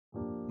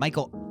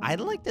Michael, I'd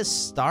like to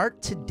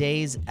start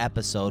today's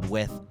episode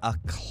with a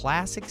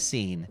classic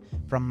scene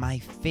from my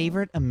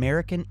favorite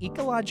American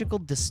ecological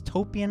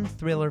dystopian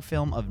thriller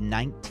film of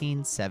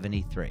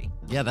 1973.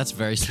 Yeah, that's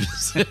very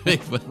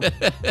specific. But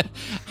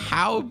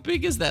how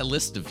big is that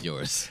list of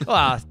yours?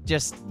 Well,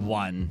 just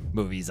one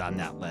movie's on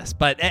that list.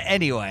 But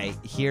anyway,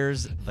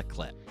 here's the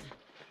clip.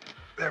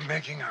 They're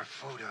making our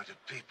food out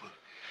of people.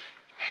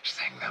 Next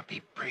thing they'll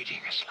be breeding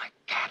us like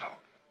cattle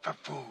for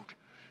food.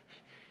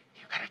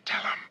 You gotta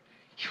tell them.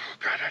 You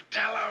gotta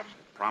tell them.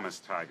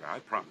 Promise, Tiger, I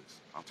promise.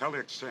 I'll tell the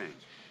exchange.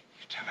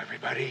 You tell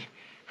everybody.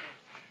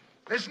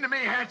 Listen to me,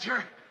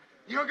 Hatcher.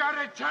 You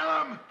gotta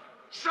tell them.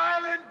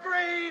 Silent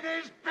Green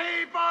is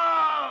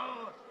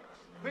people.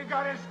 We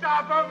gotta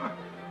stop them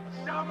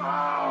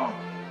somehow.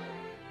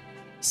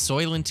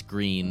 Soylent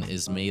Green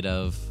is made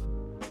of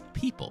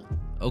people.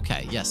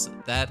 Okay, yes,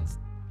 that's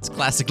a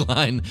classic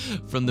line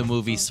from the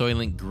movie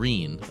Soylent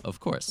Green, of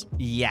course.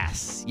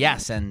 Yes,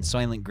 and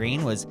Soylent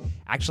Green was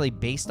actually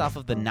based off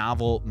of the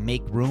novel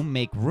Make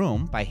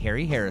Room by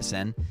Harry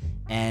Harrison.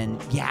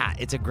 And yeah,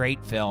 it's a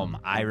great film.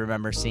 I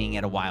remember seeing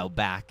it a while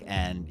back,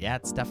 and yeah,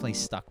 it's definitely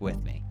stuck with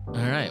me. All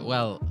right,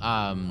 well,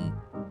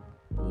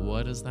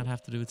 what does that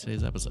have to do with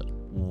today's episode?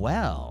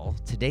 Well,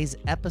 today's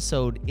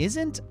episode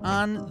isn't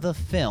on the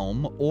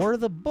film or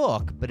the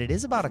book, but it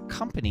is about a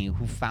company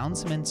who found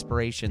some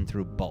inspiration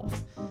through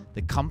both.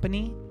 The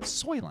company,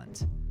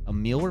 Soylent, a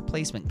meal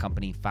replacement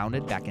company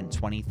founded back in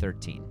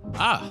 2013.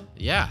 Ah,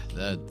 yeah,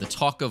 the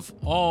talk of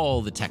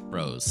all the tech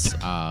bros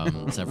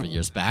several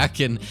years back.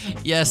 And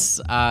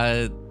yes,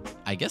 I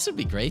guess it'd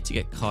be great to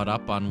get caught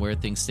up on where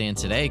things stand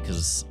today,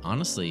 because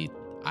honestly,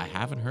 I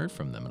haven't heard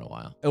from them in a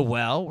while.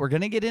 Well, we're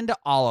going to get into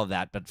all of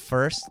that, but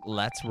first,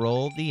 let's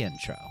roll the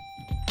intro.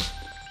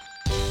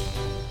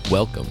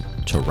 Welcome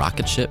to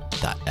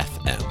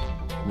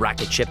Rocketship.fm.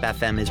 Rocketship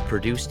FM is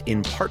produced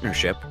in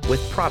partnership with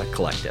Product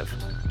Collective.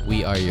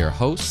 We are your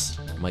hosts,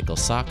 Michael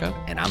Sacca.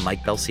 And I'm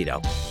Mike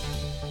Belcito.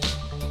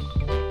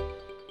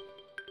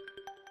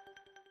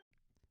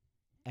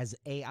 As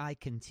AI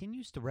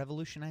continues to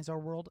revolutionize our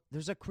world,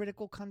 there's a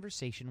critical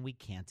conversation we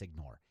can't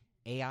ignore: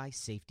 AI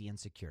safety and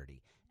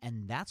security.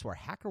 And that's where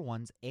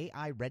HackerOne's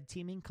AI red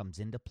teaming comes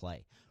into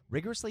play,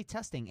 rigorously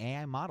testing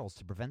AI models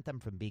to prevent them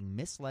from being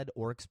misled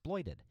or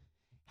exploited.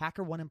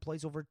 HackerOne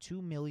employs over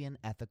 2 million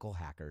ethical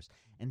hackers,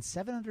 and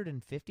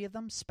 750 of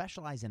them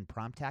specialize in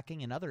prompt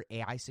hacking and other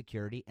AI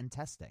security and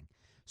testing.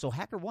 So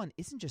HackerOne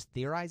isn't just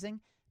theorizing,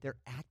 they're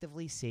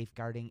actively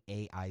safeguarding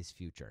AI's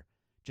future.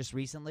 Just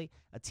recently,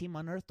 a team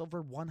unearthed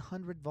over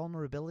 100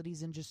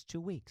 vulnerabilities in just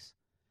 2 weeks.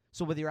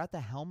 So whether you're at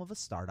the helm of a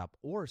startup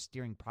or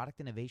steering product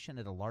innovation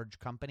at a large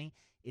company,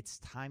 it's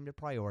time to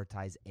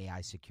prioritize AI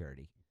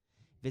security.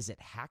 Visit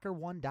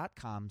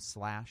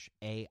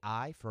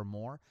hackerone.com/AI for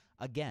more.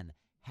 Again,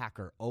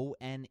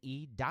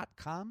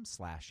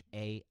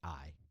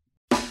 hackerone.com/AI.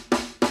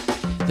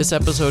 This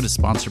episode is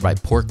sponsored by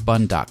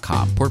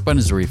porkbun.com. Porkbun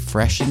is a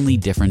refreshingly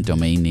different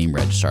domain name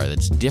registrar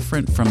that's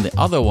different from the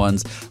other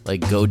ones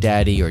like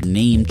GoDaddy or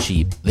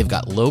Namecheap. They've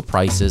got low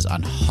prices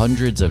on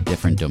hundreds of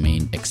different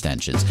domain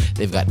extensions.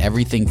 They've got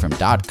everything from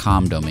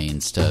 .com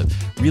domains to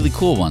really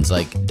cool ones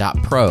like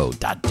 .pro,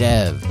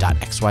 .dev,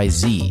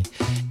 .xyz.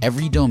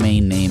 Every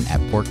domain name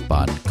at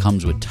Porkbun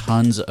comes with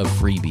tons of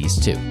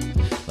freebies too,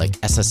 like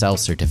SSL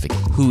certificate,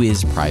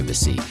 WHOIS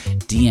privacy,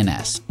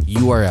 DNS,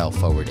 URL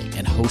forwarding,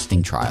 and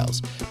hosting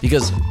trials.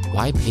 Because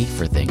why pay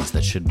for things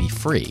that should be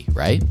free,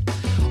 right?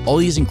 All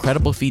these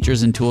incredible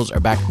features and tools are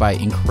backed by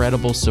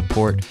incredible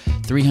support,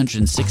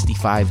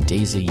 365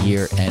 days a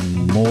year,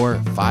 and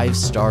more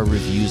 5-star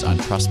reviews on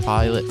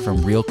Trustpilot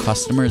from real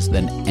customers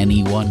than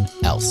anyone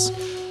else.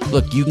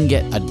 Look, you can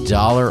get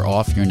 $1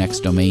 off your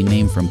next domain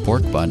name from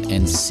Porkbun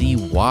and see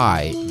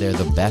why they're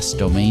the best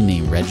domain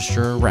name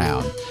registrar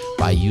around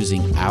by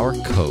using our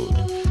code.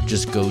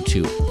 Just go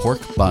to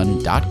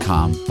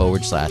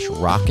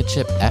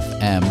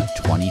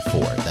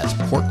porkbun.com/rocketshipfm24. That's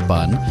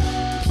porkbun,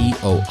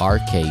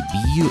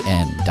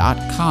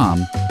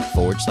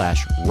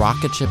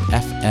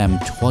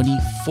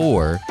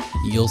 porkbun.com/rocketshipfm24.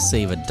 You'll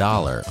save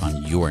 $1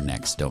 on your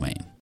next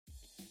domain.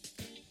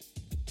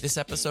 This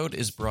episode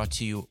is brought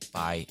to you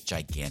by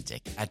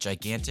Gigantic. At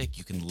Gigantic,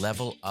 you can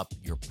level up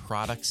your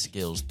product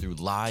skills through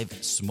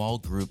live, small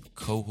group,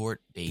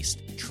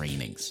 cohort-based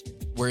trainings.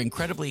 We're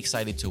incredibly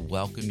excited to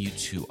welcome you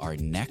to our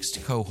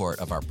next cohort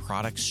of our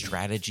product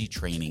strategy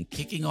training,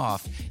 kicking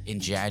off in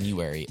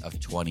January of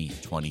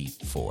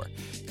 2024.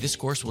 This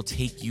course will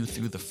take you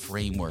through the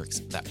frameworks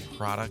that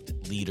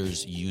product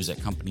leaders use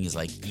at companies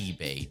like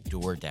eBay,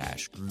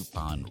 DoorDash,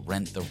 Groupon,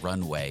 Rent the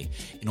Runway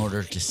in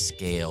order to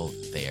scale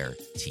their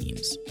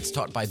teams. It's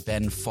taught by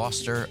Ben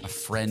Foster, a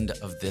friend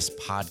of this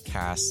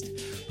podcast,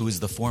 who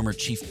is the former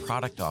chief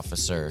product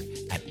officer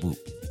at Whoop.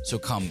 So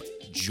come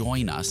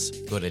join us.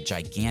 Go to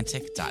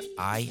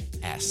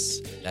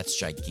gigantic.is. That's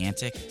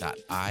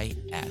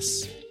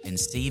gigantic.is. And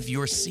save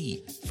your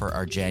seat for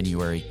our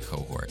January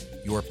cohort.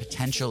 Your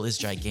potential is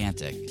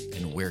gigantic,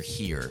 and we're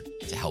here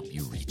to help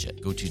you reach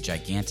it. Go to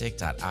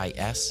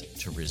gigantic.is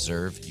to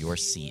reserve your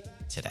seat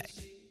today.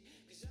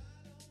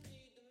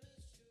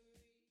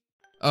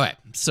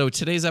 So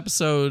today's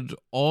episode,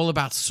 all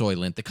about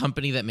Soylent, the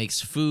company that makes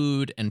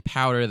food and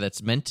powder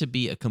that's meant to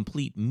be a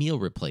complete meal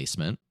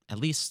replacement. At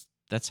least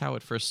that's how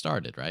it first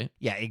started, right?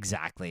 Yeah,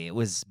 exactly. It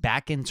was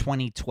back in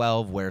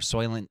 2012 where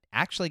Soylent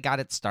actually got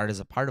its start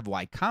as a part of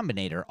Y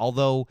Combinator,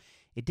 although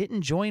it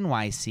didn't join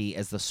YC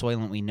as the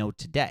Soylent we know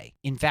today.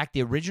 In fact,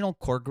 the original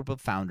core group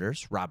of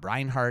founders, Rob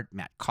Reinhart,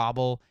 Matt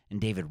Cauble, and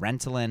David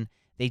Rentelen,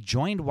 they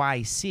joined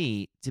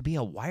YC to be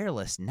a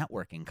wireless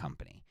networking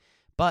company.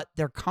 But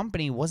their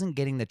company wasn't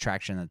getting the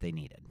traction that they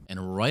needed.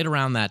 And right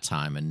around that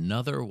time,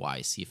 another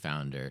YC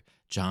founder,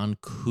 John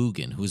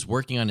Coogan, who was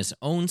working on his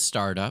own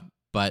startup,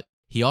 but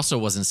he also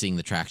wasn't seeing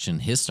the traction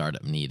his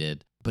startup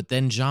needed. But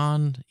then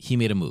John, he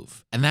made a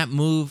move. And that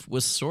move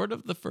was sort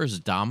of the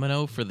first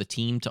domino for the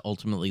team to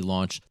ultimately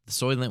launch the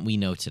Soylent we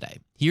know today.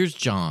 Here's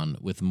John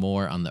with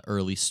more on the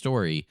early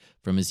story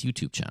from his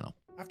YouTube channel.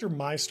 After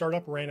my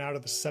startup ran out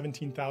of the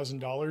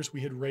 $17,000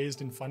 we had raised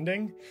in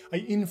funding,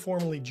 I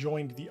informally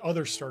joined the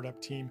other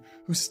startup team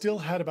who still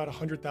had about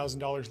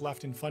 $100,000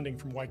 left in funding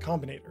from Y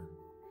Combinator.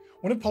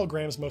 One of Paul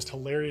Graham's most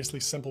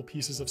hilariously simple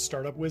pieces of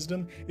startup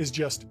wisdom is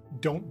just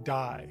don't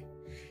die.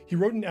 He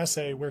wrote an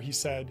essay where he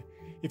said,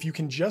 "If you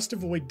can just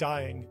avoid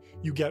dying,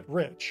 you get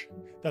rich."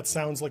 That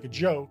sounds like a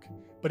joke,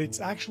 but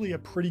it's actually a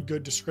pretty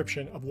good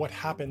description of what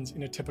happens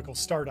in a typical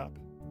startup.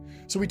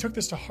 So we took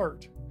this to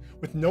heart.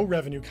 With no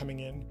revenue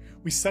coming in,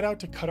 we set out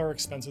to cut our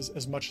expenses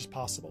as much as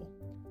possible.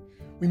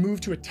 We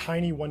moved to a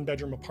tiny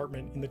one-bedroom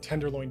apartment in the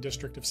Tenderloin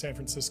district of San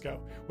Francisco,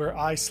 where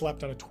I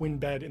slept on a twin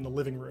bed in the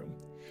living room.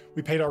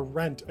 We paid our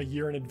rent a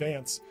year in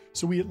advance,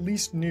 so we at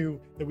least knew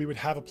that we would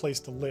have a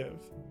place to live.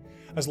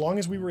 As long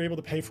as we were able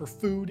to pay for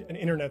food and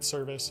internet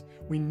service,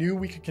 we knew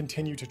we could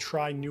continue to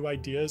try new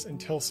ideas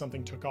until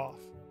something took off.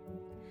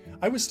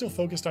 I was still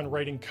focused on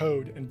writing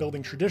code and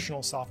building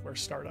traditional software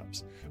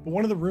startups, but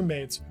one of the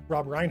roommates,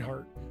 Rob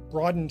Reinhart,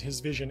 broadened his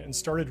vision and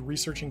started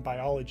researching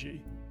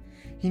biology.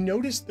 He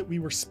noticed that we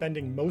were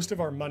spending most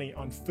of our money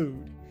on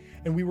food,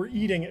 and we were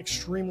eating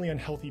extremely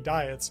unhealthy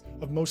diets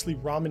of mostly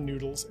ramen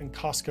noodles and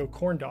Costco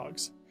corn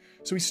dogs.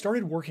 So he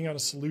started working on a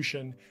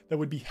solution that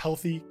would be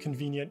healthy,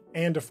 convenient,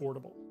 and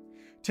affordable.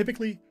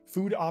 Typically,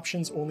 food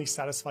options only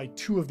satisfy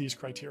two of these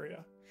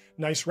criteria.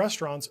 Nice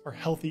restaurants are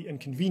healthy and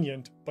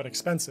convenient, but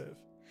expensive.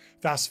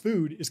 Fast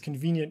food is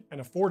convenient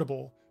and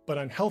affordable, but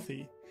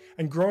unhealthy.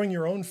 And growing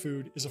your own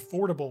food is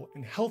affordable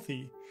and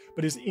healthy,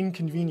 but is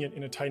inconvenient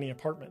in a tiny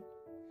apartment.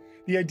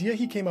 The idea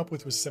he came up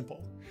with was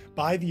simple.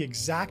 Buy the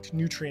exact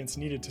nutrients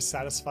needed to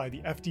satisfy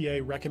the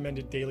FDA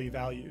recommended daily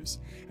values,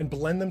 and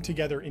blend them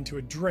together into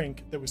a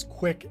drink that was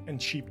quick and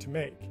cheap to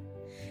make.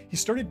 He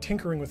started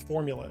tinkering with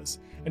formulas,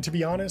 and to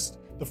be honest,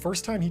 the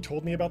first time he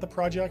told me about the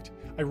project,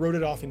 I wrote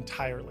it off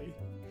entirely.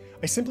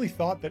 I simply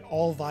thought that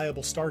all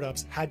viable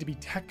startups had to be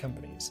tech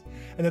companies,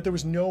 and that there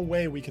was no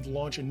way we could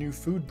launch a new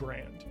food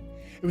brand.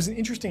 It was an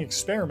interesting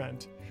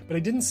experiment, but I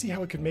didn't see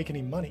how it could make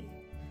any money.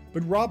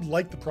 But Rob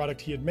liked the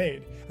product he had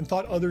made and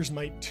thought others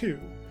might too,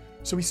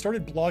 so he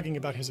started blogging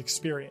about his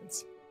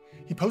experience.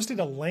 He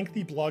posted a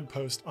lengthy blog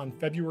post on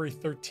February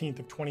 13th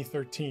of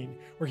 2013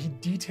 where he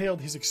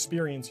detailed his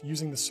experience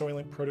using the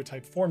Soylent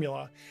prototype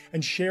formula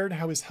and shared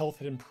how his health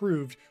had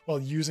improved while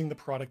using the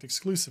product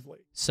exclusively.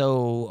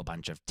 So a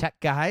bunch of tech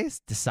guys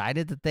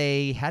decided that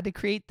they had to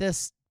create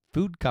this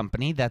food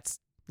company that's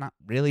not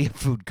really a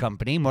food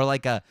company, more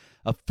like a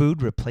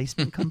food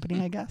replacement company,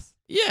 I guess.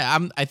 Yeah,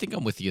 I think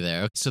I'm with you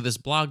there. So this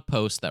blog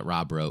post that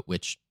Rob wrote,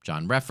 which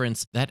John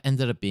referenced, that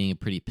ended up being a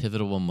pretty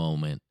pivotal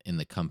moment in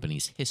the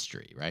company's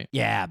history, right?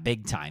 Yeah,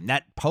 big time.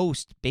 That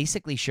post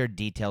basically shared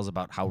details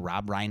about how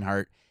Rob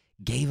Reinhart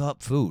gave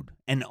up food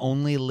and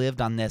only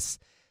lived on this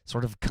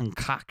sort of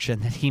concoction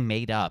that he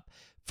made up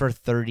for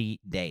 30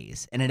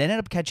 days. And it ended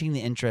up catching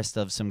the interest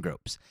of some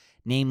groups,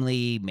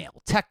 namely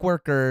male tech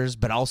workers,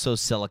 but also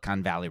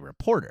Silicon Valley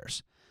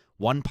reporters.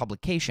 One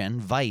publication,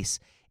 Vice,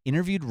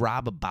 interviewed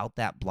Rob about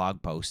that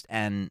blog post.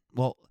 And,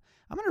 well,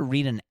 I'm going to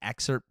read an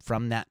excerpt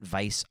from that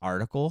Vice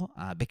article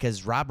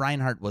because Rob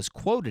Reinhart was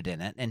quoted in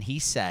it, and he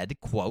said,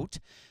 quote,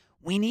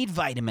 "We need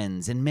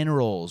vitamins and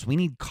minerals. We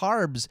need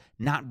carbs,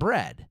 not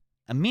bread.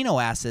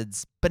 Amino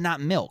acids, but not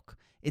milk.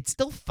 It's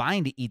still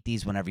fine to eat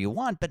these whenever you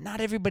want, but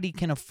not everybody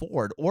can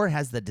afford or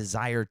has the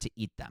desire to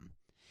eat them."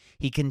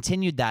 He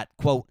continued that,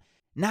 quote,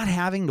 "Not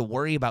having to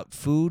worry about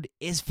food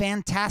is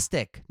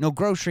fantastic. No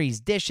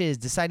groceries, dishes,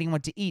 deciding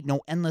what to eat,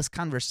 no endless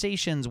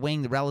conversations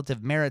weighing the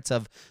relative merits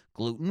of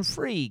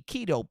gluten-free,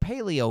 keto,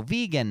 paleo,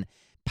 vegan.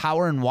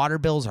 Power and water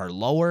bills are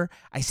lower.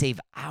 I save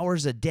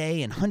hours a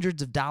day and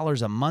hundreds of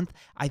dollars a month.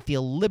 I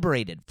feel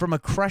liberated from a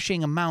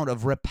crushing amount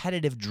of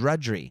repetitive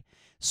drudgery.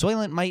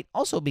 Soylent might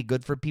also be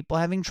good for people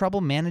having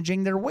trouble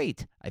managing their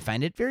weight. I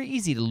find it very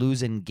easy to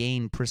lose and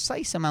gain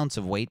precise amounts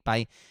of weight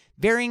by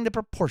varying the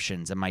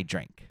proportions of my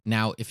drink."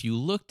 Now, if you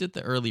looked at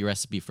the early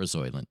recipe for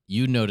Soylent,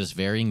 you'd notice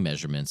varying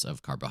measurements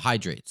of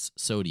carbohydrates,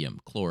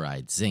 sodium,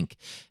 chloride, zinc,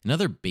 and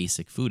other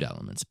basic food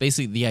elements.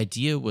 Basically, the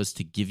idea was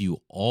to give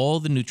you all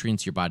the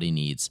nutrients your body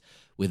needs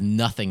with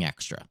nothing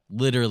extra,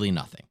 literally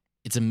nothing.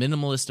 It's a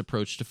minimalist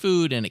approach to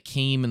food, and it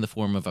came in the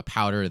form of a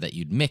powder that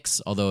you'd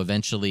mix, although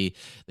eventually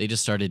they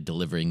just started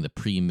delivering the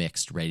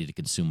pre-mixed,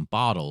 ready-to-consume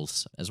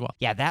bottles as well.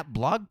 Yeah, that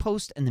blog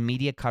post and the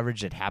media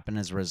coverage that happened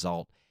as a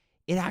result,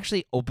 it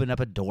actually opened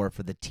up a door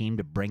for the team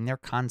to bring their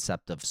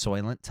concept of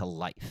Soylent to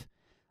life.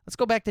 Let's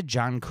go back to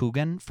John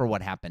Coogan for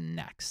what happened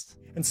next.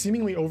 And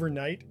seemingly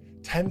overnight,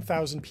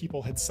 10,000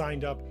 people had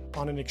signed up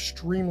on an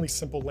extremely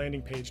simple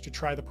landing page to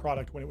try the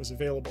product when it was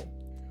available.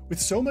 With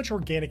so much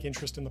organic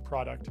interest in the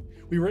product,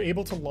 we were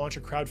able to launch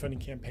a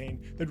crowdfunding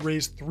campaign that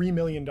raised $3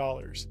 million,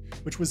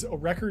 which was a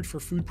record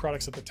for food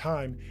products at the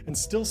time and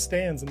still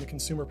stands in the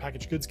consumer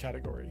packaged goods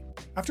category.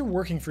 After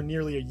working for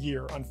nearly a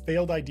year on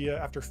failed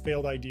idea after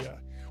failed idea,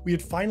 we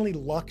had finally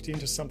lucked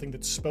into something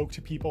that spoke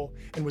to people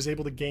and was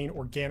able to gain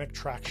organic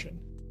traction.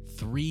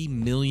 $3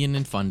 million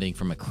in funding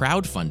from a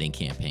crowdfunding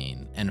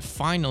campaign, and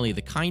finally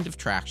the kind of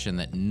traction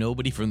that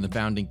nobody from the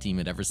founding team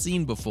had ever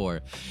seen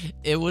before.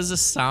 It was a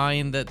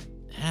sign that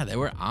they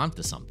were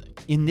onto something.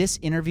 In this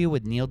interview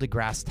with Neil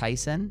deGrasse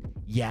Tyson,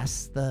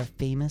 yes, the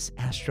famous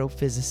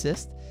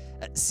astrophysicist,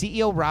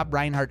 CEO Rob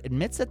Reinhart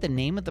admits that the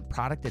name of the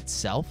product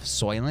itself,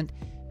 Soylent,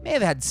 may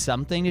have had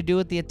something to do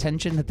with the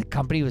attention that the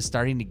company was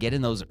starting to get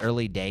in those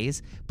early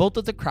days, both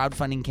with the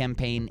crowdfunding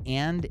campaign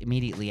and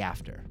immediately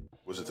after.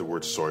 Was it the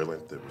word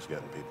Soylent that was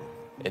getting people?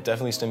 It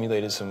definitely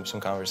stimulated some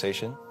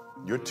conversation.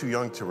 You're too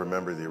young to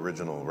remember the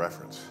original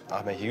reference.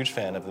 I'm a huge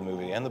fan of the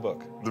movie and the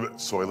book.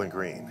 Soylent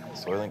Green.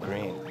 Soylent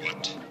Green.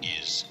 What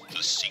is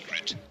the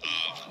secret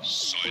of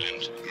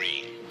Soylent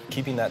Green?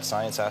 Keeping that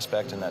science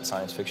aspect and that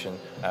science fiction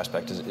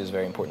aspect is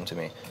very important to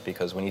me,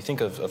 because when you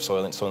think of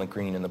Soylent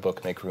Green in the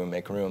book Make Room,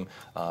 Make Room,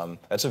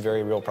 that's a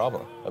very real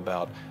problem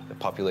about the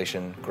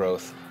population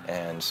growth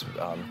and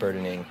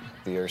burdening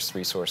the Earth's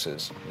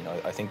resources. You know,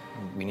 I think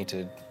we need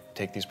to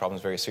take these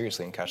problems very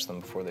seriously and catch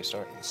them before they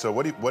start. So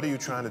what are you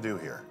trying to do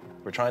here?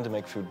 We're trying to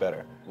make food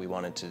better. We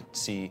wanted to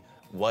see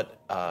what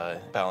a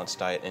balanced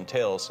diet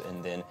entails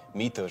and then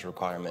meet those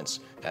requirements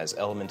as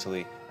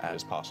elementally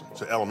as possible.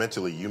 So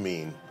elementally, you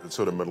mean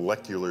sort of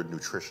molecular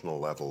nutritional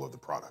level of the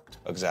product?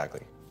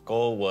 Exactly.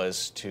 Goal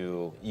was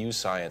to use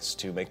science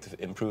to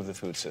improve the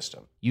food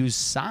system. Use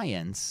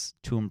science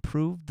to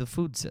improve the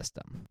food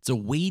system. It's a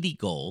weighty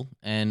goal,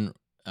 and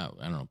I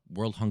don't know,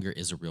 world hunger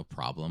is a real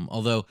problem,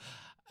 although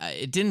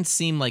it didn't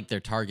seem like their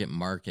target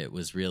market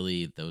was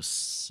really those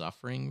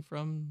suffering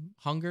from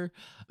hunger.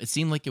 It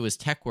seemed like it was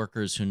tech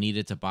workers who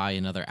needed to buy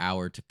another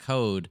hour to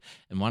code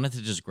and wanted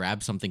to just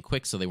grab something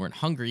quick so they weren't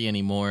hungry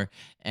anymore,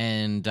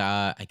 and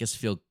I guess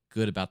feel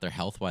good about their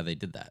health while they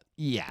did that.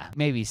 Yeah,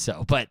 maybe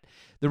so. But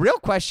the real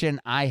question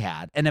I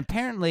had, and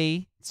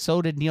apparently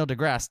so did Neil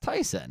deGrasse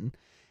Tyson,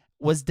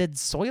 was, did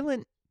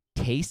Soylent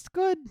taste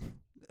good?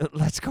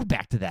 Let's go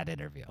back to that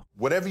interview.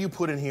 Whatever you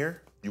put in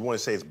here, you want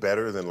to say it's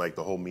better than like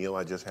the whole meal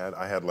I just had?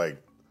 I had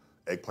like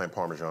eggplant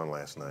parmesan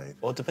last night.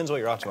 Well, it depends what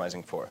you're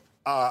optimizing for.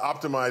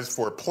 Optimized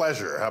for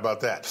pleasure. How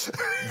about that?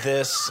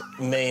 This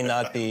may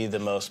not be the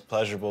most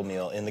pleasurable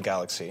meal in the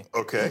galaxy.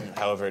 Okay.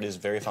 However, it is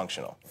very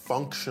functional.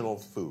 Functional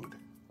food.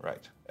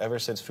 Right. Ever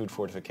since food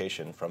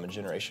fortification from a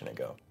generation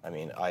ago. I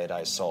mean,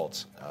 iodized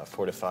salt,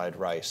 fortified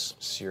rice,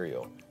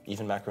 cereal,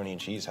 even macaroni and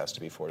cheese has to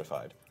be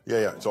fortified.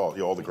 Yeah, it's all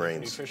the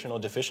grains. Nutritional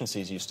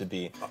deficiencies used to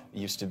be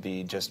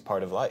just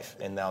part of life,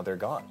 and now they're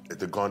gone.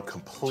 They're gone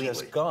completely.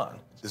 Just gone.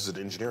 This is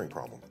an engineering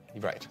problem.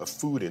 Right. A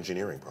food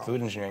engineering problem.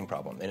 Food engineering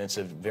problem, and it's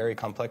a very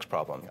complex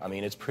problem. I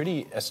mean, it's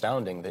pretty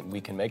astounding that we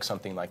can make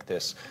something like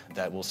this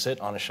that will sit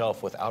on a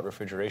shelf without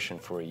refrigeration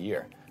for a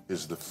year.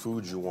 Is the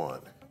food you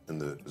want in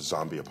the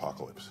zombie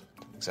apocalypse.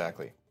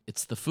 Exactly.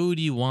 It's the food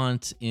you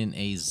want in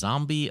a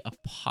zombie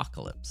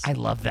apocalypse. I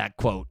love that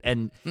quote.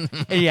 And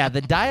yeah,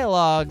 the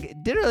dialogue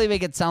didn't really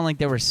make it sound like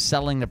they were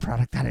selling the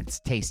product on its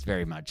taste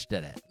very much,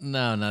 did it?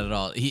 No, not at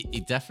all. He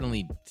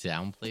definitely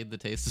downplayed the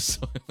taste of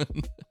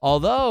Soylent.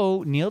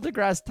 Although Neil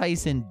deGrasse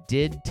Tyson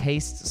did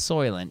taste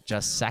Soylent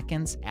just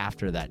seconds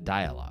after that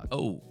dialogue.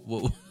 Oh,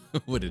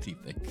 what did he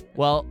think?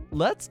 Well,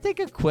 let's take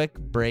a quick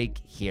break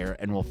here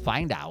and we'll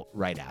find out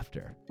right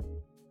after.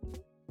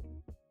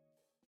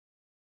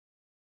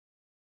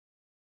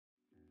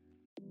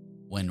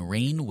 When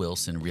Rainn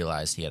Wilson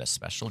realized he had a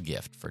special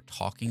gift for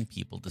talking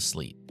people to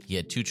sleep, he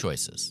had two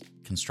choices: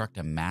 construct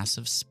a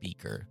massive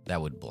speaker that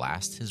would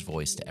blast his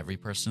voice to every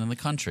person in the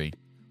country,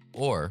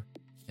 or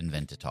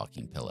invent a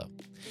talking pillow.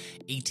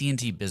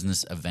 AT&T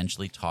Business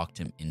eventually talked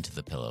him into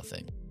the pillow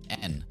thing.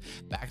 And,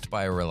 backed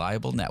by a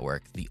reliable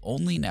network, the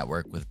only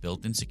network with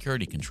built-in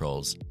security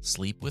controls,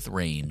 Sleep with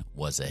Rainn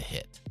was a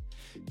hit.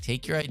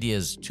 Take your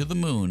ideas to the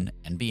moon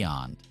and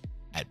beyond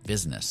at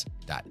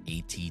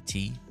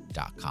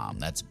business.att.com.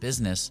 That's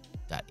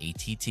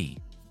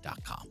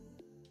business.att.com.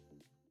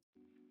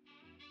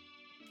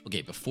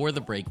 Okay, before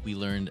the break, we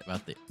learned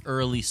about the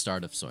early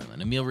start of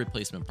Soylent, a meal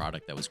replacement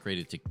product that was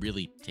created to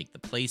really take the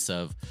place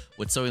of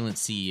what Soylent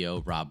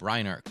CEO Rob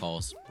Reinhart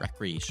calls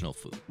recreational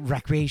food.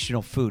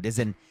 Recreational food, as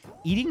in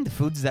eating the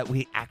foods that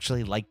we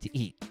actually like to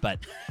eat. But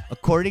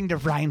according to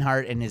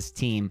Reinhart and his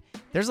team,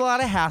 there's a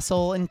lot of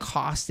hassle and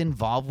cost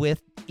involved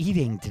with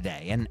eating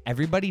today, and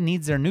everybody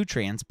needs their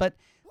nutrients. But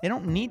they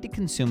don't need to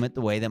consume it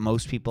the way that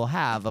most people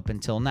have up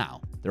until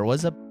now. There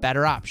was a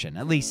better option,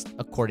 at least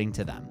according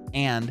to them.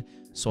 And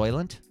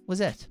Soylent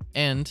was it.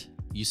 And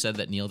you said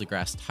that Neil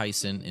deGrasse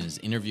Tyson, in his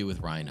interview with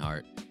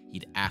Reinhardt,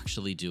 he'd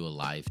actually do a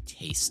live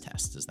taste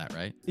test. Is that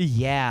right?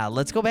 Yeah,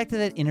 let's go back to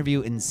that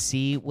interview and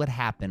see what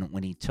happened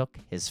when he took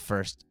his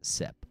first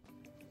sip.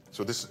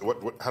 So this,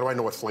 how do I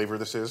know what flavor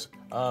this is?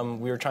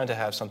 We were trying to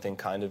have something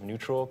kind of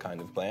neutral,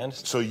 kind of bland.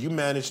 So you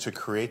managed to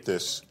create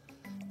this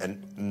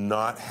and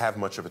not have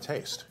much of a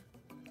taste.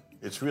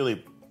 It's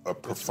really a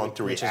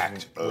perfunctory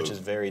act which is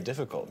very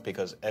difficult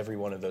because every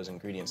one of those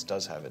ingredients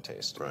does have a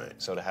taste. Right.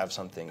 So to have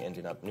something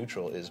ending up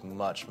neutral is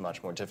much,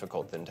 much more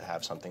difficult than to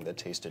have something that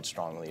tasted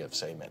strongly of,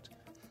 say, mint.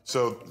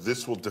 So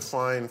this will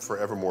define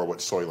forevermore what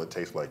Soylent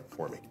tastes like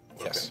for me.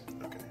 Yes.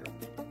 Okay.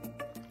 Here.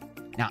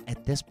 Now,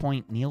 at this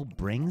point, Neil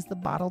brings the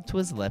bottle to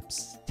his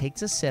lips,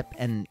 takes a sip,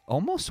 and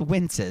almost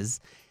winces.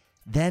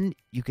 Then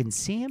you can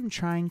see him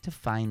trying to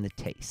find the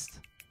taste.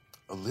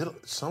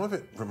 Some of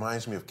it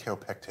reminds me of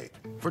kaopectate.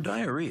 For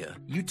diarrhea,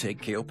 you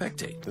take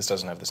kaopectate. This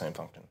doesn't have the same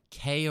function.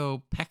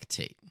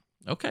 Kaopectate.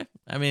 Okay.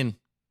 I mean,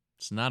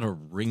 it's not a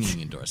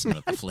ringing endorsement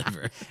of the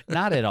flavor.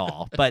 Not at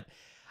all. But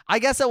I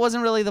guess that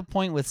wasn't really the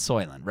point with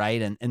Soylent,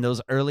 right? And those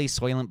early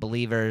Soylent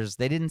believers,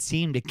 they didn't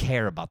seem to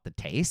care about the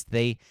taste.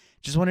 They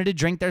just wanted to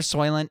drink their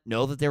Soylent,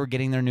 know that they were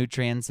getting their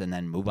nutrients, and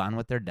then move on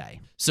with their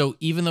day. So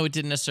even though it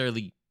didn't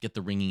necessarily get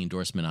the ringing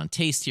endorsement on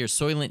taste here,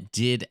 Soylent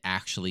did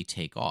actually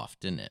take off,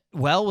 didn't it?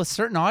 Well, with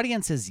certain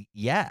audiences,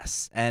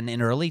 yes. And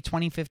in early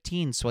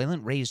 2015,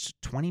 Soylent raised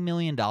 $20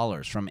 million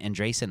from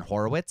Andreessen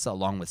Horowitz,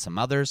 along with some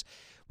others,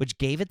 which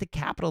gave it the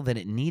capital that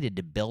it needed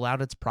to build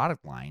out its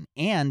product line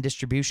and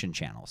distribution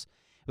channels.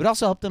 It would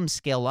also help them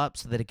scale up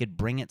so that it could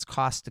bring its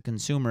cost to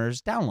consumers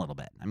down a little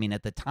bit. I mean,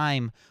 at the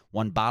time,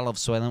 one bottle of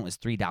Soylent was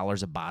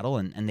 $3 a bottle,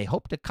 and they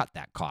hoped to cut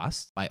that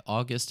cost. By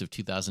August of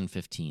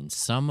 2015,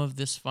 some of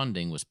this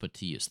funding was put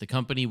to use. The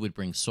company would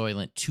bring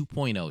Soylent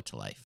 2.0 to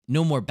life.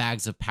 No more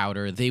bags of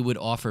powder. They would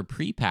offer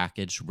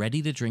prepackaged,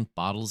 ready-to-drink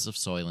bottles of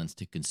Soylent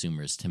to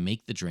consumers to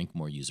make the drink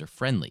more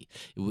user-friendly.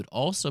 It would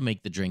also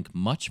make the drink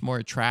much more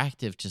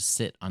attractive to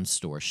sit on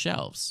store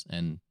shelves,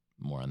 and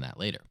more on that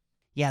later.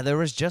 Yeah, there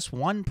was just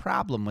one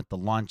problem with the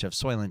launch of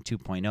Soylent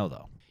 2.0,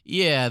 though.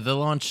 Yeah, the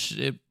launch,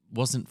 it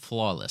wasn't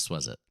flawless,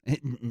 was it?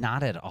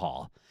 Not at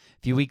all.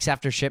 A few weeks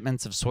after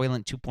shipments of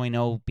Soylent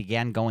 2.0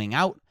 began going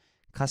out,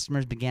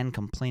 customers began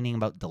complaining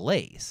about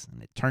delays.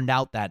 And it turned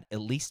out that, at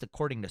least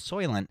according to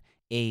Soylent,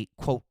 a,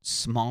 quote,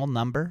 small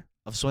number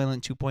of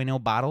Soylent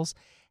 2.0 bottles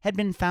had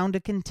been found to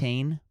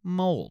contain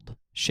mold.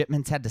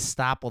 Shipments had to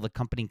stop while the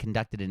company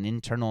conducted an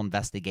internal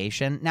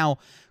investigation. Now,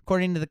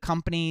 according to the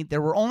company, there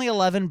were only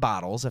 11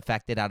 bottles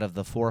affected out of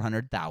the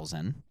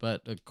 400,000.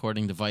 But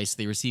according to Vice,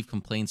 they received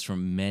complaints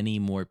from many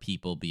more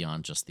people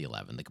beyond just the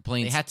 11. The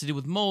complaints had to do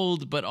with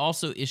mold, but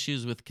also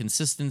issues with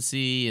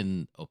consistency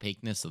and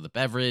opaqueness of the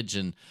beverage.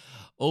 And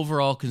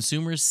overall,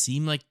 consumers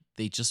seemed like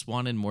they just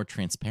wanted more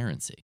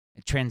transparency.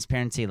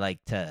 Transparency,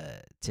 like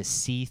to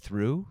see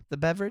through the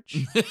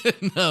beverage?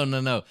 No.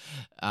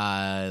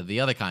 The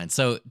other kind.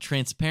 So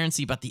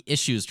transparency about the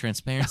issues,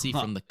 transparency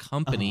from the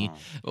company,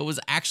 what was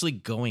actually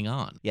going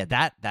on. Yeah,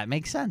 that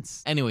makes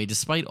sense. Anyway,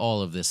 despite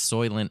all of this,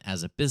 Soylent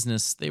as a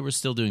business, they were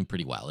still doing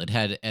pretty well. It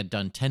had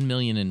done $10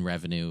 million in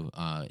revenue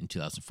in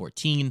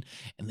 2014,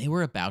 and they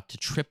were about to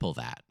triple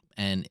that.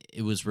 And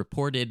it was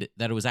reported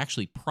that it was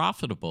actually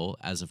profitable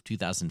as of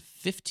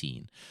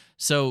 2015.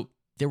 So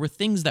there were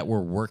things that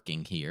were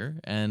working here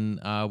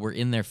and were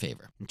in their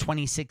favor. In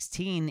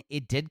 2016,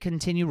 it did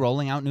continue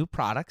rolling out new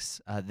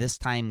products, this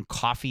time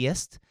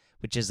Coffeeist,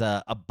 which is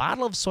a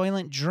bottle of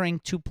Soylent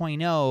drink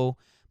 2.0,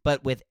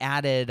 but with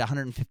added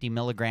 150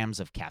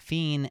 milligrams of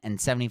caffeine and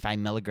 75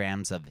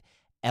 milligrams of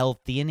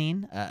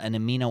L-theanine, an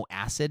amino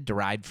acid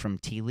derived from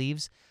tea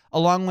leaves,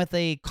 along with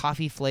a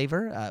coffee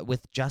flavor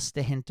with just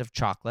a hint of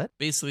chocolate.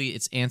 Basically,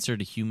 it's answer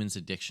to humans'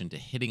 addiction to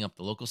hitting up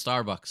the local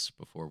Starbucks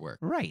before work.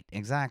 Right,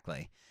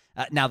 exactly.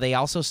 Now, they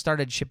also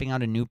started shipping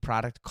out a new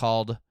product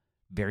called,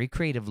 very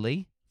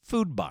creatively,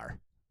 Food Bar.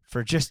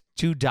 For just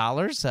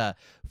 $2,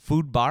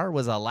 Food Bar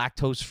was a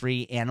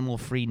lactose-free,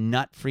 animal-free,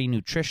 nut-free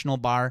nutritional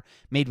bar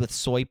made with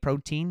soy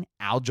protein,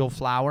 algal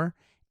flour,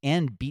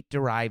 and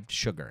beet-derived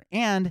sugar.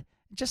 And it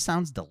just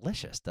sounds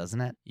delicious, doesn't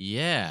it?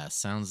 Yeah,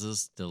 sounds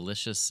as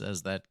delicious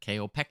as that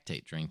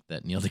kaopectate drink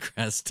that Neil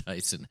deGrasse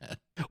Tyson had.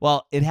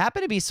 Well, it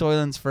happened to be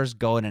Soylent's first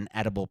go at an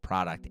edible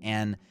product,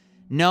 and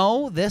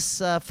no,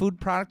 this food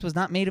product was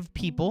not made of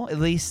people. At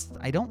least,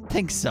 I don't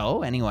think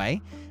so,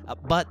 anyway.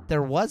 But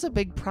there was a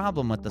big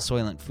problem with the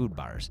Soylent food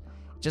bars.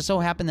 It just so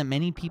happened that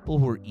many people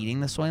who were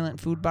eating the Soylent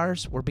food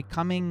bars were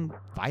becoming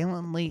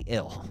violently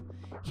ill.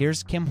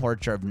 Here's Kim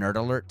Horcher of Nerd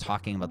Alert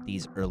talking about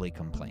these early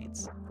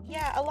complaints.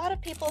 Yeah, a lot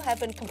of people have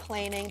been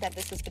complaining that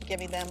this has been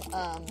giving them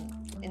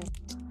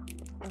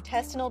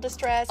intestinal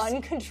distress,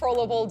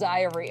 uncontrollable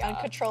diarrhea,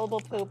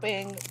 uncontrollable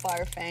pooping,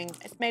 barfing.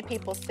 It's made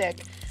people sick.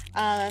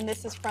 And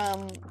this is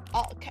from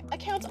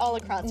accounts all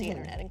across the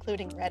internet,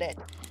 including Reddit.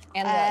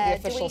 And the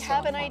official do we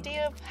have an Soylent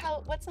idea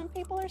of what some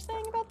people are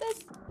saying about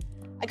this?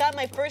 I got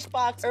my first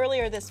box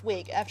earlier this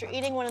week. After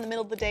eating one in the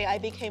middle of the day, I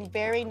became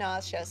very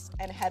nauseous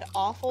and had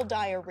awful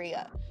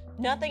diarrhea.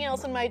 Nothing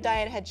else in my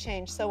diet had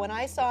changed, so when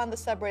I saw on the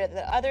subreddit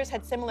that others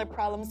had similar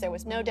problems, there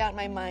was no doubt in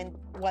my mind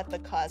what the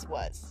cause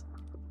was.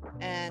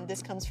 And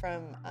this comes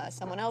from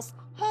someone else.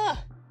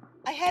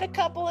 I had a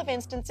couple of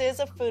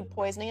instances of food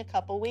poisoning a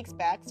couple weeks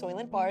back.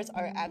 Soylent bars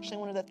are actually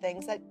one of the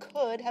things that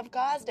could have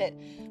caused it.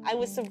 I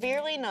was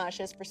severely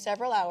nauseous for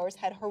several hours,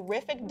 had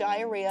horrific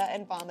diarrhea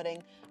and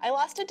vomiting. I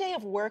lost a day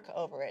of work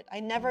over it. I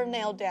never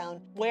nailed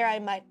down where I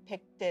might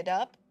picked it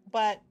up,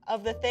 but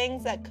of the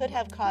things that could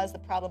have caused the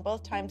problem,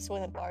 both times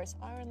Soylent bars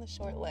are on the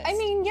short list. I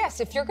mean, yes,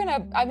 if you're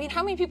gonna, I mean,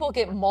 how many people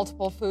get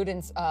multiple food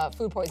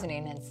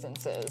poisoning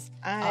instances?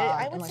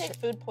 I would say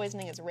food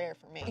poisoning is rare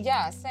for me.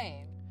 Yeah,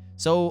 same.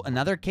 So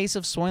another case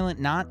of Soylent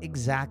not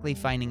exactly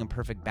finding a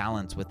perfect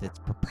balance with its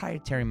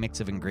proprietary mix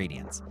of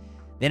ingredients.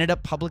 They ended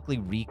up publicly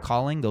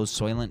recalling those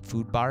Soylent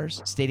food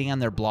bars, stating on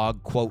their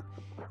blog, quote,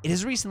 "It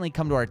has recently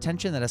come to our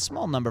attention that a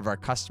small number of our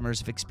customers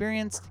have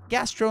experienced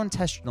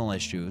gastrointestinal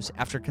issues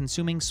after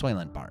consuming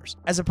Soylent bars.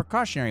 As a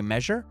precautionary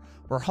measure,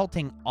 we're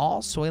halting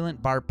all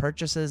Soylent bar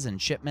purchases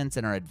and shipments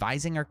and are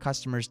advising our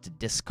customers to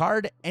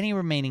discard any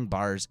remaining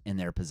bars in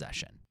their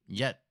possession."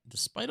 Yet,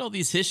 despite all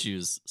these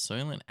issues,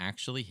 Soylent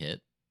actually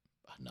hit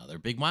another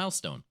big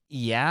milestone.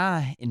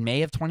 Yeah, in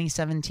May of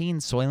 2017,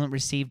 Soylent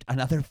received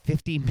another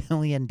 $50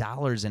 million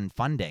in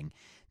funding,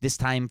 this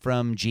time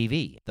from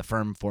GV, the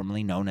firm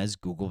formerly known as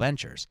Google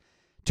Ventures.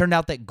 Turned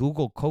out that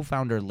Google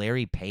co-founder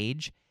Larry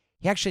Page,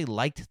 he actually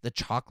liked the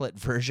chocolate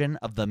version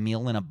of the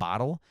meal in a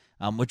bottle,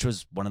 which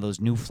was one of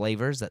those new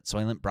flavors that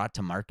Soylent brought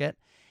to market.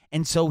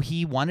 And so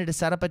he wanted to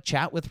set up a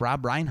chat with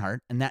Rob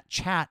Reinhart, and that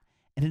chat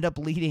ended up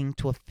leading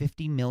to a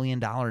 $50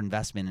 million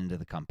investment into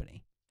the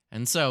company.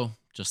 And so,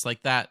 just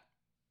like that,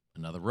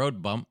 another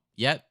road bump,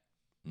 yet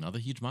another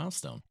huge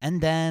milestone.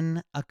 And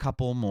then a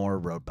couple more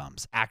road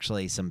bumps,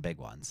 actually some big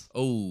ones.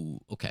 Oh,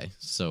 okay.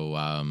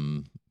 So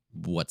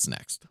what's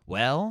next?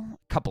 Well,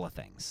 a couple of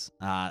things.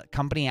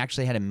 Company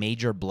actually had a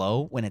major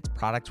blow when its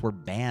products were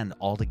banned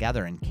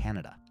altogether in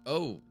Canada.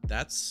 Oh,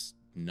 that's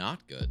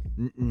not good.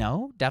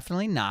 No,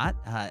 definitely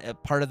not.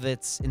 Part of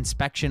its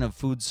inspection of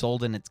food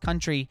sold in its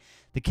country,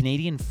 the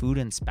Canadian Food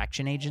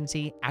Inspection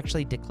Agency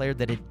actually declared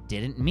that it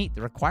didn't meet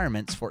the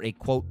requirements for a,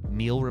 quote,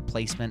 meal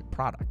replacement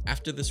product.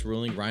 After this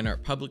ruling,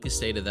 Reinhart publicly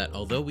stated that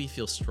although we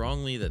feel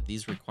strongly that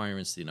these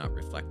requirements do not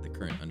reflect the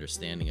current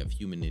understanding of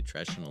human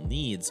nutritional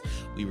needs,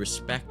 we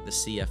respect the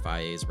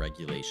CFIA's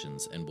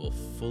regulations and will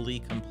fully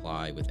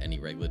comply with any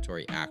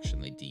regulatory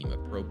action they deem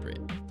appropriate.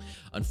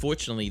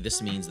 Unfortunately,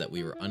 this means that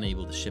we were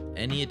unable to ship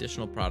any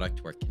additional product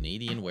to our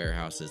Canadian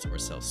warehouses or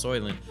sell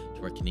Soylent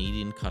to our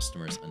Canadian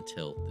customers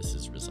until this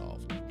is resolved.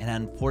 And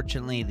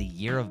unfortunately, the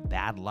year of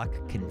bad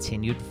luck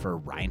continued for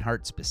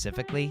Reinhart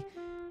specifically.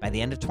 By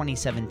the end of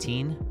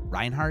 2017,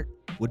 Reinhart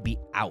would be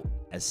out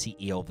as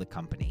CEO of the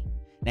company.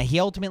 Now, he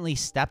ultimately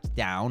stepped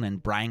down,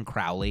 and Brian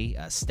Crowley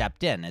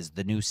stepped in as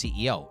the new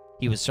CEO.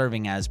 He was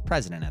serving as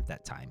president at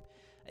that time.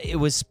 It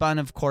was spun,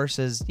 of course,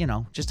 as,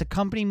 just a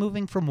company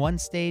moving from one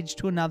stage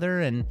to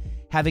another and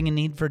having a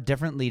need for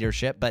different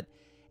leadership, but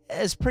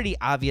it's pretty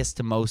obvious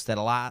to most that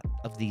a lot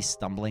of these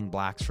stumbling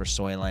blocks for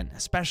Soylent,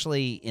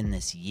 especially in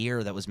this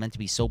year that was meant to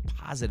be so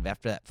positive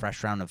after that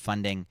fresh round of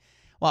funding,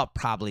 well, it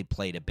probably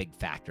played a big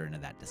factor into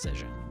that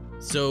decision.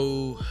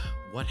 So,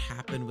 what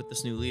happened with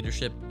this new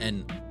leadership,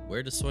 and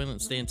where does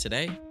Soylent stand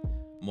today?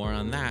 More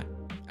on that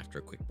after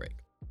a quick break.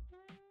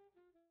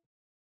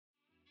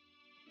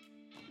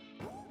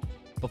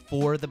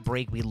 Before the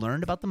break, we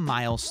learned about the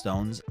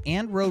milestones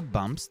and road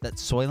bumps that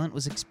Soylent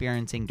was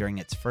experiencing during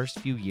its first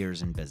few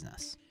years in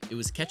business. It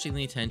was catching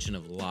the attention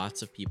of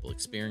lots of people,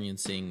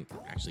 experiencing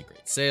actually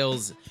great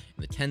sales in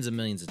the tens of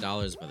millions of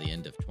dollars by the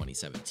end of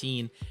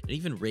 2017. It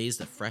even raised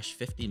a fresh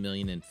 $50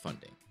 million in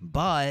funding.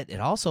 But it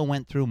also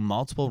went through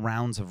multiple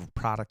rounds of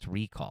product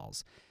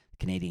recalls. The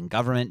Canadian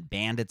government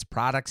banned its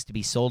products to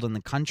be sold in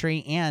the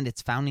country, and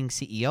its founding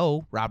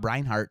CEO, Rob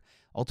Reinhart,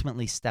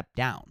 ultimately stepped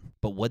down.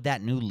 But would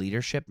that new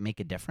leadership make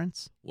a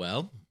difference?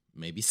 Well,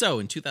 maybe so.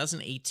 In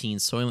 2018,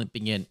 Soylent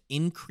began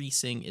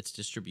increasing its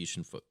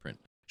distribution footprint.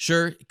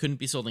 Sure, it couldn't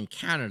be sold in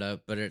Canada,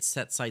 but it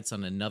set sights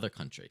on another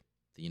country,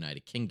 the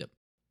United Kingdom.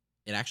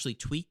 It actually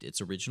tweaked its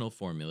original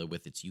formula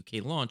with its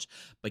UK launch,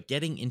 but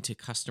getting into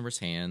customers'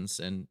 hands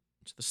and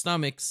to the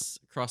stomachs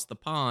across the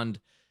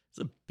pond is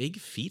a big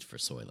feat for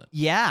Soylent.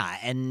 Yeah,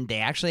 and they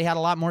actually had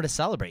a lot more to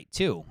celebrate,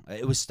 too.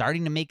 It was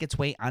starting to make its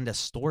way onto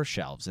store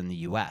shelves in the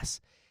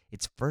U.S.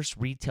 Its first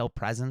retail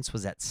presence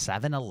was at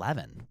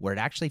 7-Eleven, where it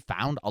actually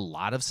found a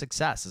lot of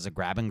success as a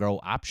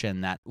grab-and-go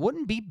option that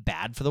wouldn't be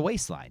bad for the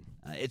waistline.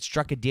 It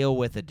struck a deal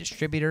with a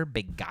distributor,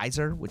 Big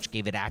Geyser, which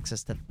gave it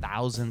access to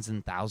thousands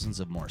and thousands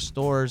of more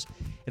stores.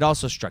 It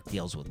also struck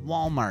deals with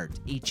Walmart,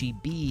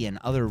 H-E-B, and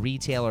other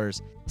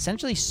retailers.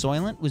 Essentially,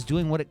 Soylent was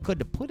doing what it could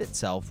to put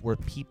itself where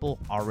people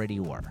already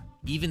were.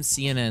 Even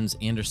CNN's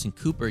Anderson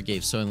Cooper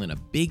gave Soylent a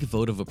big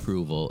vote of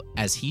approval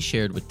as he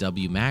shared with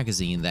W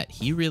Magazine that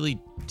he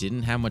really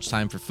didn't have much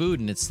time for food,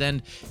 and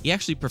instead he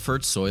actually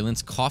preferred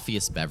Soylent's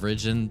coffeeist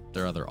beverage and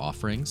their other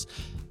offerings.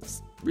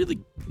 It's really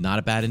not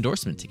a bad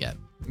endorsement to get.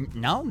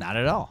 No, not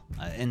at all.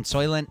 And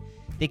Soylent,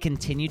 they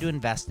continue to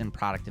invest in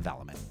product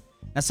development.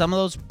 Now, some of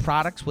those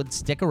products would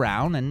stick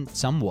around and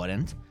some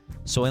wouldn't.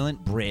 Soylent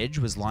Bridge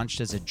was launched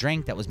as a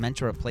drink that was meant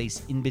to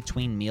replace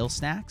in-between meal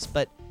snacks,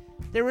 but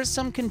there was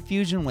some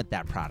confusion with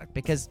that product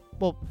because,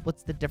 well,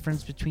 what's the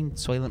difference between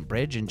Soylent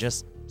Bridge and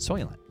just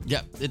Soylent?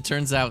 Yeah, it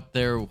turns out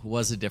there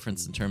was a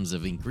difference in terms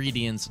of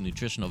ingredients and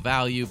nutritional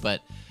value,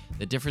 but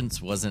the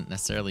difference wasn't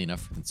necessarily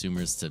enough for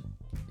consumers to,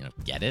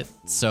 get it.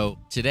 So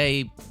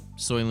today,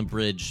 Soylent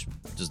Bridge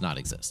does not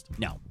exist.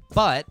 No.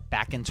 But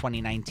back in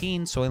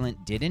 2019,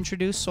 Soylent did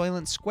introduce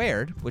Soylent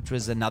Squared, which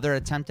was another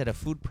attempt at a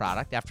food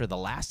product after the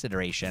last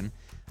iteration.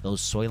 Those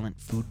Soylent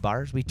food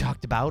bars we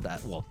talked about,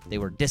 they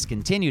were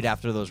discontinued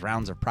after those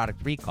rounds of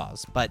product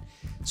recalls. But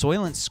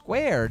Soylent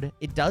Squared,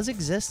 it does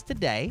exist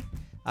today.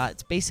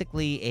 It's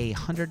basically a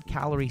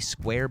 100-calorie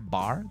square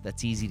bar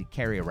that's easy to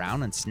carry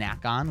around and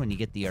snack on when you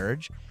get the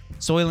urge.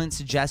 Soylent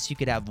suggests you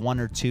could have one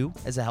or two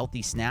as a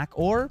healthy snack,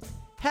 or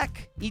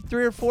heck, eat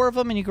 3 or 4 of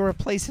them and you can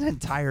replace an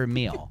entire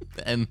meal.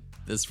 And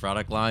this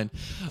product line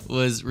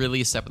was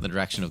really a step in the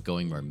direction of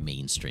going more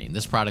mainstream.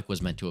 This product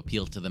was meant to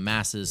appeal to the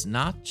masses,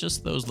 not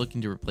just those looking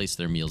to replace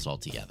their meals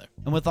altogether.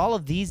 And with all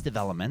of these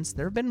developments,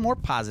 there have been more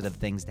positive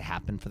things to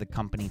happen for the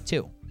company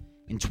too.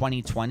 In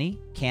 2020,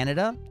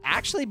 Canada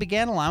actually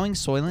began allowing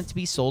Soylent to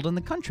be sold in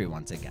the country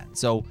once again.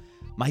 So,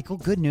 Michael,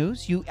 good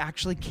news. You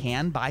actually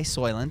can buy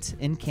Soylent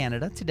in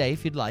Canada today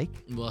if you'd like.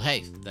 Well,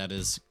 hey, that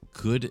is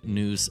good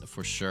news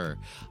for sure.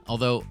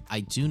 Although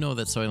I do know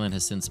that Soylent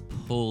has since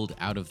pulled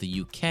out of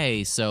the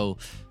UK, so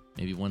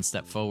maybe one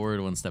step forward,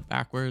 one step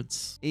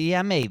backwards.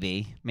 Yeah,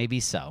 maybe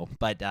so.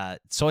 But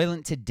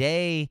Soylent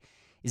today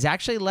is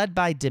actually led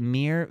by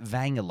Damir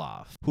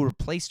Vangelov, who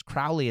replaced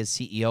Crowley as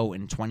CEO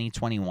in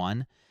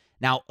 2021.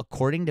 Now,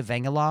 according to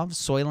Vangelov,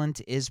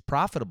 Soylent is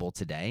profitable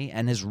today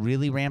and has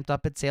really ramped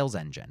up its sales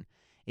engine.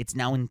 It's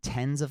now in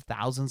tens of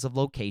thousands of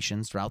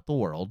locations throughout the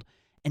world.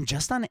 And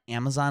just on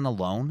Amazon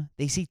alone,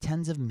 they see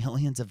tens of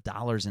millions of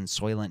dollars in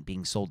Soylent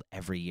being sold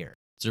every year.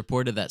 It's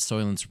reported that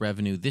Soylent's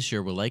revenue this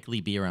year will likely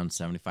be around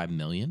 $75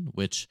 million,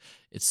 which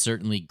is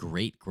certainly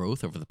great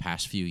growth over the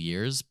past few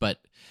years. But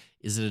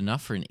is it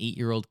enough for an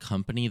 8-year-old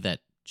company that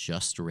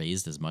just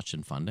raised as much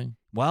in funding?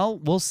 Well,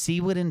 we'll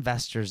see what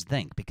investors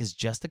think, because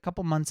just a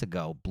couple months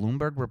ago,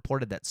 Bloomberg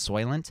reported that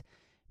Soylent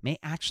may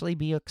actually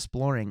be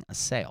exploring a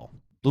sale.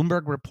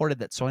 Bloomberg reported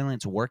that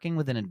Soylent's working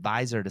with an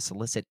advisor to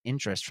solicit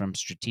interest from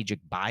strategic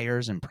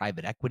buyers and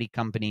private equity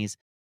companies.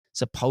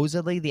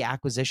 Supposedly, the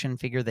acquisition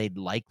figure they'd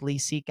likely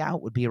seek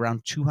out would be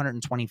around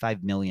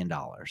 $225 million.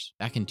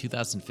 Back in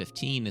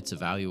 2015, its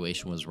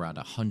evaluation was around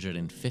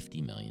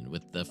 $150 million,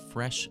 with the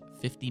fresh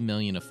 $50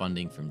 million of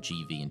funding from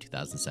GV in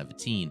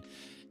 2017.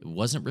 It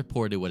wasn't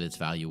reported what its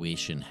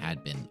valuation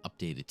had been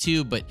updated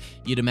to, but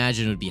you'd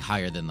imagine it would be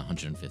higher than the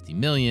 $150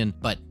 million,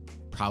 but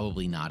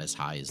probably not as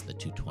high as the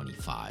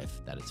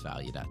 $225 that it's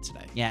valued at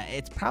today. Yeah,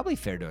 it's probably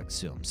fair to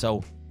assume.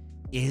 So,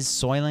 is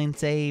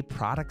Soylent a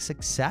product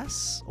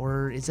success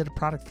or is it a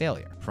product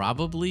failure?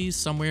 Probably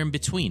somewhere in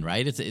between,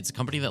 right? It's a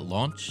company that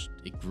launched,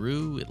 it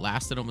grew, it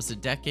lasted almost a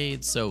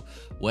decade. So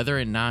whether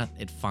or not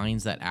it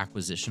finds that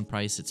acquisition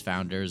price its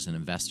founders and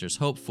investors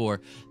hope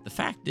for, the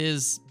fact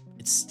is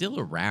it's still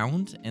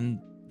around, and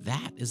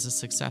that is a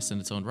success in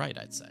its own right,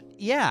 I'd say.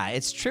 Yeah,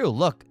 it's true.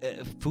 Look,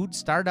 food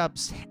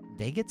startups,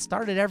 they get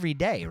started every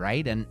day,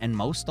 right? And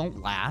most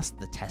don't last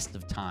the test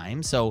of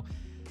time. So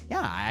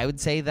yeah, I would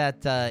say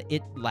that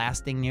it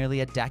lasting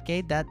nearly a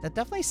decade, that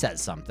definitely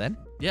says something.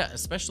 Yeah,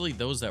 especially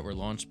those that were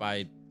launched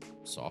by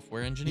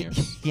software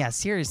engineers. Yeah,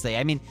 seriously.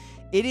 I mean,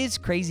 it is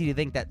crazy to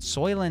think that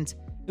Soylent,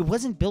 it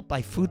wasn't built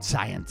by food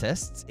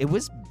scientists. It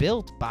was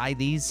built by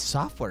these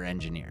software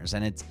engineers.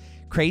 And it's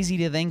crazy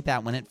to think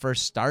that when it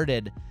first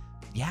started,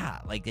 yeah,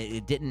 like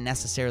it didn't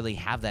necessarily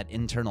have that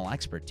internal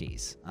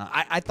expertise.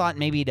 I thought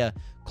maybe to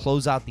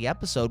close out the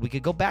episode, we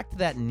could go back to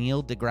that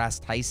Neil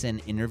deGrasse Tyson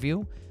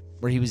interview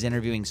where he was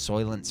interviewing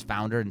Soylent's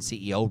founder and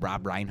CEO,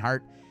 Rob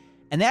Reinhart.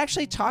 And they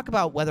actually talk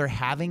about whether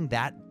having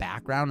that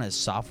background as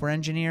software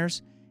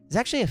engineers is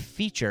actually a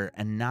feature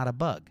and not a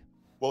bug.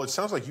 Well, it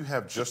sounds like you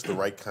have just the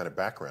right kind of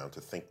background to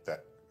think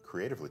that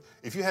creatively.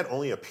 If you had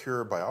only a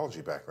pure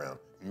biology background,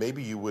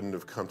 maybe you wouldn't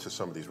have come to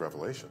some of these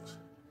revelations.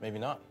 Maybe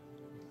not.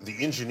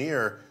 The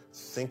engineer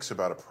thinks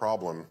about a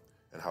problem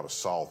and how to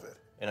solve it.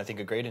 And I think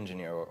a great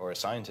engineer or a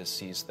scientist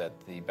sees that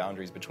the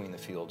boundaries between the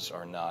fields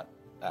are not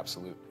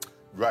absolute.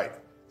 Right.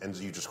 And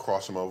you just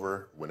cross them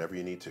over whenever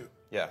you need to.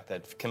 Yeah,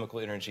 that chemical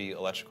energy,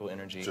 electrical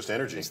energy. Just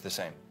energy. Is the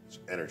same. It's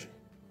energy.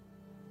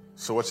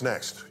 So what's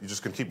next? You're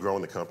just going to keep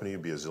growing the company,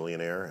 be a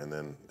zillionaire, and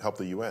then help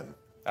the UN.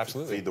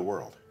 Absolutely. Feed the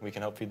world. We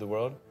can help feed the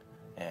world.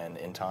 And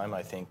in time,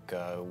 I think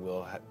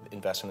we'll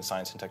invest in the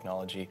science and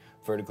technology,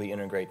 vertically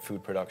integrate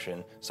food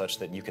production such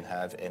that you can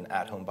have an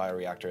at-home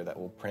bioreactor that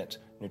will print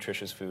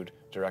nutritious food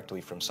directly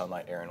from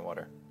sunlight, air, and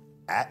water.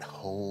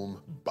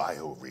 at-home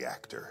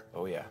bioreactor.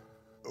 Oh, yeah.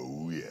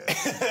 Oh,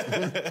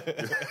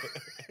 yeah.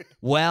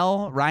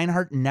 Well,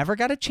 Reinhart never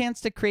got a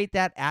chance to create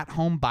that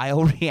at-home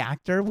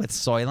bioreactor with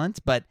Soylent,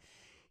 but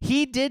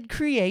he did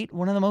create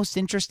one of the most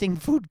interesting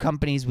food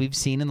companies we've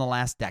seen in the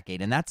last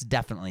decade, and that's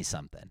definitely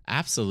something.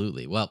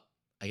 Absolutely. Well,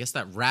 I guess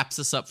that wraps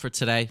us up for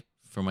today.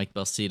 For Mike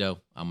Belsito,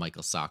 I'm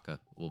Michael Sacca.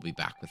 We'll be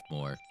back with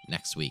more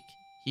next week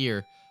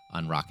here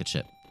on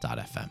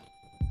rocketship.fm.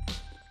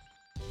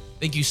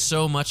 Thank you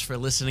so much for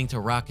listening to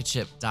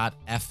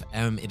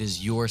rocketship.fm. It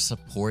is your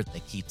support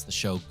that keeps the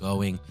show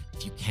going.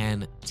 If you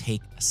can,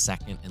 take a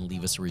second and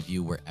leave us a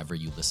review wherever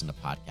you listen to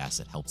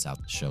podcasts. It helps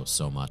out the show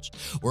so much.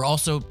 We're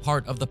also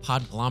part of the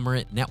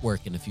Podglomerate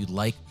Network, and if you'd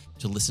like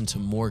to listen to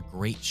more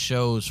great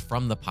shows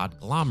from the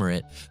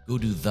Podglomerate, go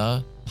to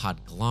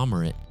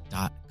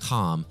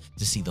thepodglomerate.com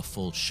to see the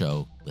full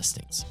show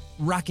listings.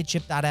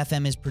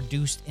 Rocketship.fm is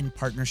produced in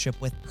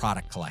partnership with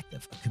Product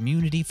Collective, a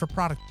community for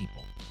product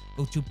people.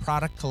 Go to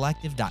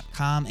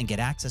productcollective.com and get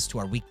access to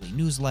our weekly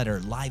newsletter,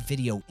 live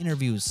video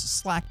interviews,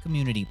 Slack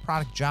community,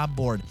 product job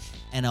board,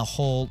 and a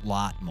whole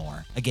lot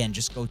more. Again,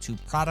 just go to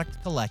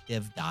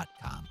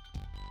productcollective.com.